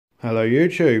Hello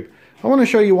YouTube. I want to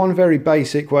show you one very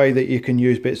basic way that you can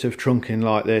use bits of trunking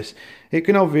like this. It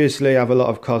can obviously have a lot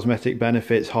of cosmetic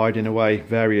benefits, hiding away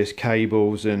various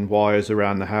cables and wires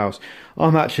around the house.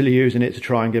 I'm actually using it to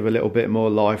try and give a little bit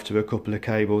more life to a couple of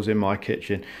cables in my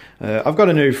kitchen. I've got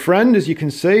a new friend, as you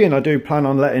can see, and I do plan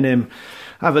on letting him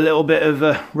have a little bit of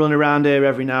a run around here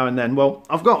every now and then. Well,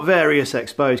 I've got various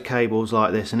exposed cables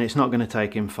like this, and it's not going to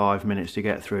take him 5 minutes to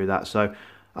get through that, so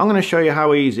I'm going to show you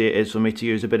how easy it is for me to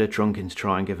use a bit of trunking to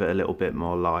try and give it a little bit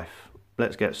more life.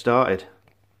 Let's get started.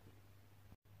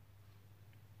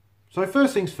 So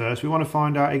first things first, we want to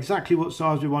find out exactly what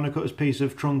size we want to cut this piece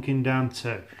of trunking down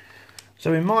to.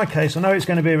 So in my case, I know it's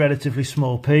going to be a relatively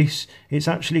small piece. It's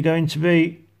actually going to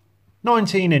be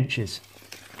 19 inches.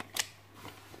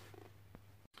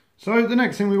 So the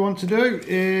next thing we want to do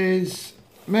is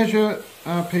measure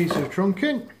our piece of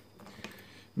trunking.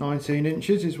 19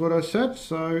 inches is what I said,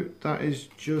 so that is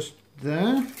just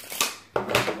there.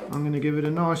 I'm going to give it a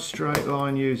nice straight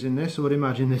line using this. I would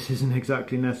imagine this isn't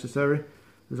exactly necessary.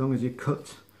 As long as you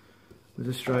cut with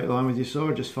a straight line with your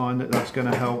saw, just find that that's going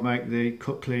to help make the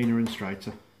cut cleaner and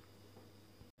straighter.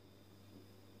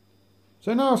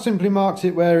 So now I've simply marked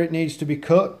it where it needs to be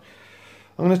cut.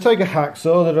 I'm going to take a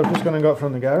hacksaw that I've just gone and got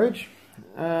from the garage,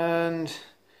 and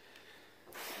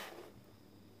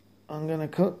I'm going to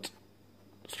cut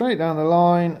straight down the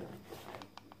line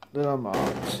that I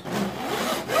marked.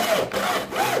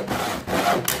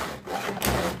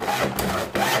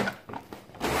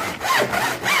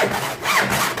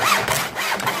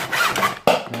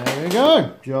 There we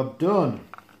go, job done.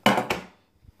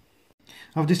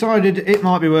 I've decided it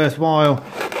might be worthwhile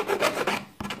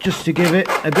just to give it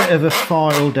a bit of a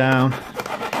file down,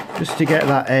 just to get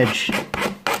that edge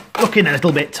looking a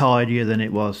little bit tidier than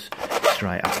it was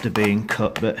straight after being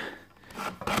cut, but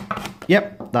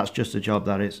yep, that's just the job,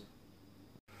 that is.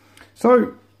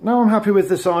 So now I'm happy with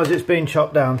the size it's been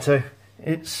chopped down to.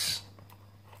 It's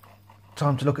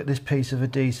time to look at this piece of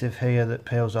adhesive here that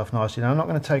peels off nicely. Now I'm not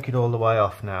going to take it all the way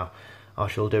off now. I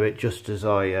shall do it just as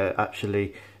I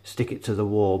actually stick it to the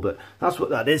wall, but that's what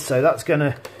that is. So that's going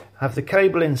to have the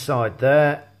cable inside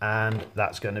there, and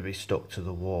that's going to be stuck to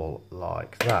the wall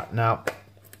like that. Now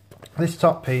this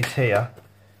top piece here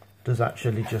does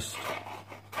actually just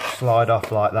slide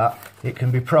off like that. It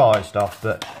can be prized off,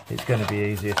 but it's going to be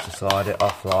easier to slide it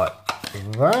off like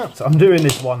that. I'm doing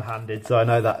this one-handed, so I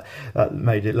know that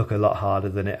made it look a lot harder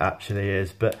than it actually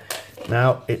is, but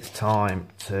now it's time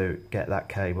to get that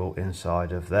cable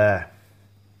inside of there.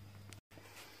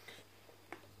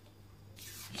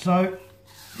 So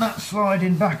that's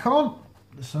sliding back on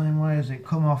the same way as it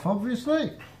come off,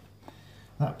 obviously.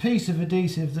 That piece of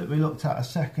adhesive that we looked at a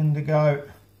second ago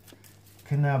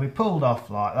can now be pulled off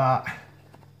like that,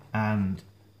 and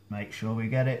make sure we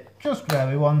get it just where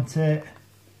we want it,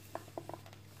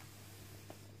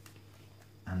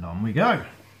 and on we go.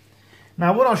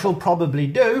 Now what I shall probably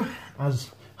do, as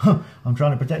I'm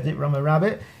trying to protect it from a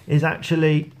rabbit, is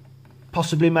actually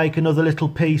possibly make another little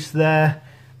piece there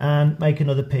and make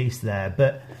another piece there,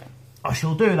 but I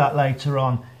shall do that later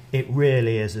on. It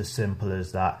really is as simple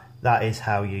as that. That is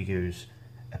how you use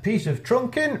a piece of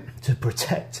trunking to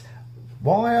protect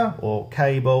wire or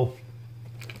cable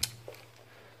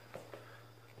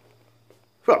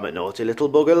from a naughty little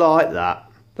bugger like that.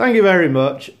 Thank you very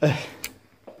much.